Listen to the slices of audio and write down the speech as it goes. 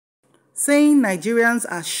saying Nigerians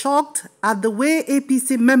are shocked at the way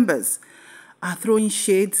APC members are throwing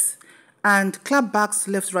shades and clapbacks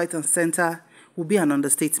left, right, and center will be an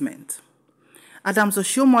understatement. Adams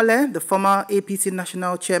Oshiomole, the former APC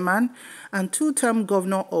national chairman and two-term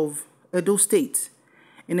governor of Edo State,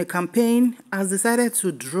 in a campaign has decided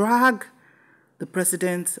to drag the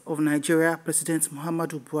president of Nigeria, President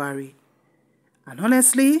Muhammadu Buhari. And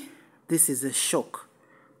honestly, this is a shock.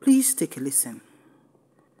 Please take a listen.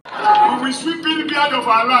 We will sweep PDP out of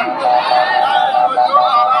our land.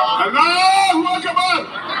 Allahu Akbar!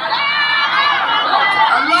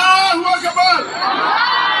 Allahu Akbar!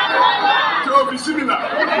 So be similar.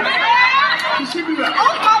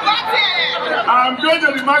 I'm going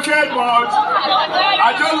to the market, but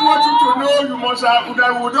I just want you to know you must have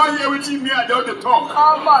that we don't hear everything me, I don't talk.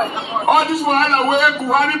 All this wahala where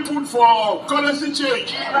Buhari put for currency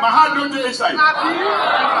change, my heart don't go inside.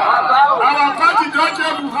 Our party don't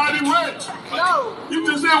tell Buhari wait. If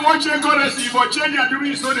they say one change currency, but change and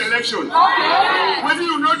during his own election. Whether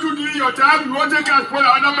you not do during your time, you won't take us for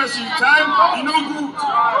another person time, you know good.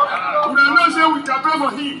 We don't know say we can pay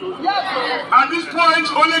for him. At this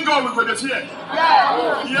point, only God will go to fear.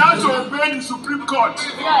 He has to obey the Supreme Court.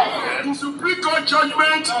 The Supreme Court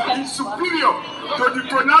judgment is superior to the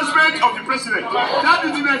pronouncement of the president. That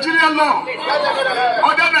is the Nigerian law.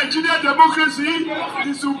 Under Nigerian democracy,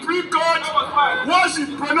 the Supreme Court, once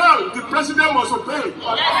it pronounced, the president must obey.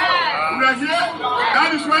 We are here.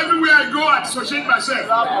 That is why everywhere I go, I associate myself.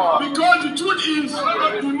 Because the truth is,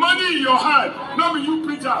 the money in your hand, not be you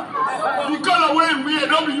printer. The color way we are,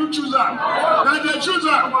 not be you chooser. Now they choose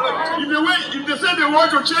them. If they say they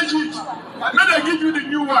want to change it, then they give you the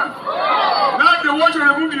new one. Now if they want to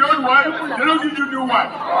remove the old one, they don't give you the new one.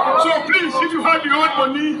 So please, if you have the old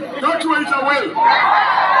money, don't throw it away.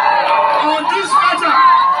 On this matter,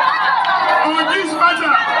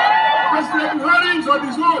 President Buhari is on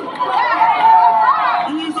his own.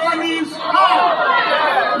 He is on his own.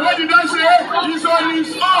 What did I say? He's on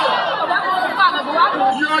his own.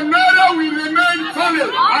 Your naira will remain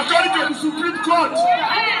valid according to the Supreme Court.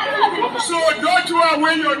 So don't throw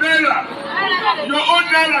away your naira. Your own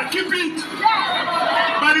naira, keep it.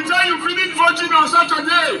 By the time you finish voting on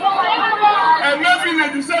Saturday, and maybe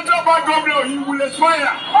the central bank governor, he will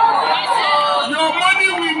expire. Your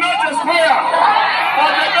money will not expire,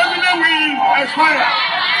 but the governor will expire.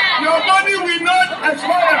 Your money will not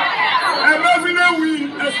expire, and governor will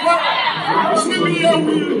expire. CBA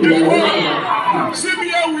will expire.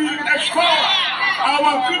 CBA will expire.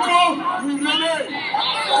 Our people will remain.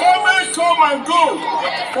 Government come and go,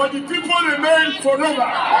 but the people remain forever.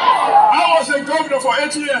 I was a governor for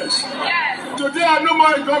 8 years. Today I'm no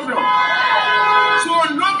more a governor. So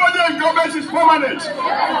nobody in government is permanent.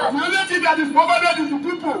 The only thing that is permanent is the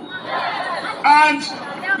people. And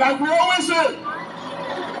like we always say,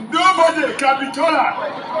 nobody can be taller.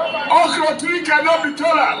 Okra tree cannot be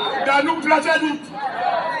taller than who planted it.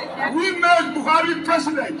 We made Buhari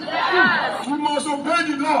president. We must obey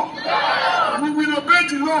the law. We will obey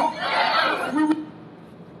the law.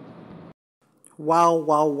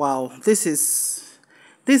 Wow.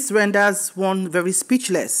 This renders one very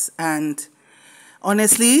speechless, and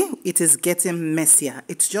honestly, it is getting messier.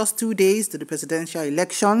 It's just 2 days to the presidential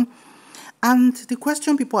election, and the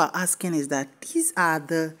question people are asking is that these are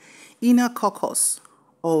the inner caucus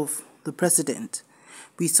of the president.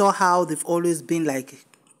 We saw how they've always been like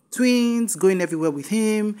twins, going everywhere with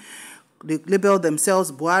him. They labeled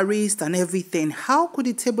themselves Buharist and everything. How could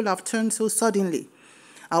the table have turned so suddenly?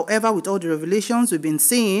 However, with all the revelations we've been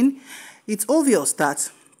seeing, it's obvious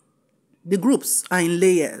that the groups are in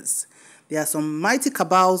layers. There are some mighty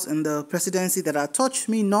cabals in the presidency that are touch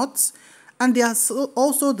me not, and there are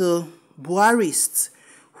also the Buharists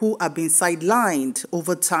who have been sidelined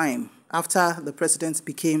over time after the president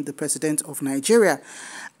became the president of Nigeria.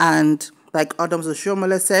 And like Adams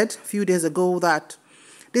Oshiomole said a few days ago, that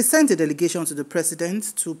they sent a delegation to the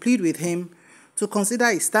president to plead with him to consider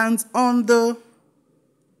his stance on the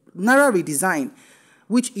Naira redesign,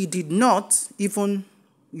 which he did not even,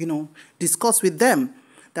 discuss with them,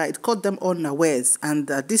 that it caught them unawares. And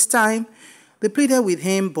at this time, they pleaded with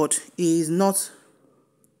him, but he is not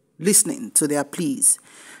listening to their pleas,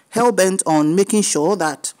 hell-bent on making sure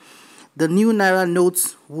that the new Naira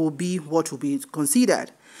notes will be what will be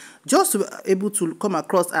considered. Just to be able to come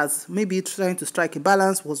across as maybe trying to strike a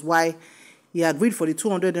balance was why he had agreed for the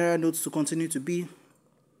 200 Naira notes to continue to be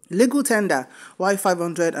legal tender, while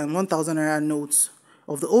 500 and 1,000 Naira notes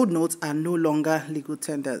of the old notes are no longer legal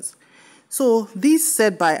tenders. So this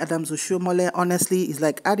said by Adams Oshiomole, honestly, is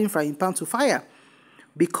like adding frying pan to fire,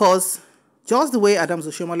 because just the way Adams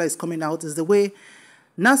Oshiomole is coming out is the way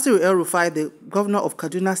Nasir El-Rufai, the governor of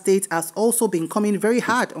Kaduna State, has also been coming very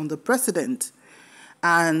hard on the president.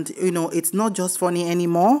 And, it's not just funny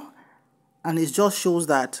anymore. And it just shows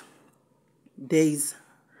that there is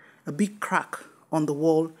a big crack on the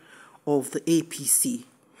wall of the APC.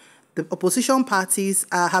 The opposition parties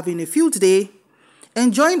are having a field day,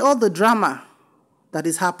 enjoying all the drama that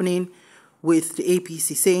is happening with the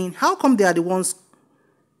APC, saying, how come they are the ones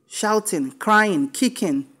shouting, crying,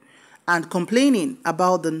 kicking, and complaining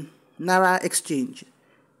about the Naira exchange,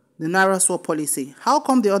 the Naira swap policy? How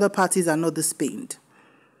come the other parties are not this pained?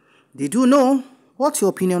 They do know. What's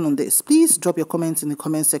your opinion on this? Please drop your comments in the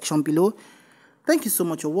comment section below. Thank you so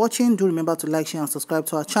much for watching. Do remember to like, share, and subscribe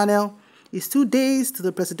to our channel. It's 2 days to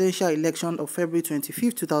the presidential election of February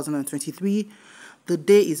 25th, 2023. The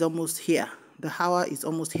day is almost here. The hour is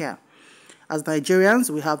almost here. As Nigerians,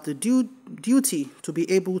 we have the duty to be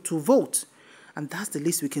able to vote. And that's the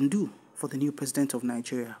least we can do for the new president of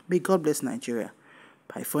Nigeria. May God bless Nigeria.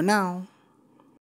 Bye for now.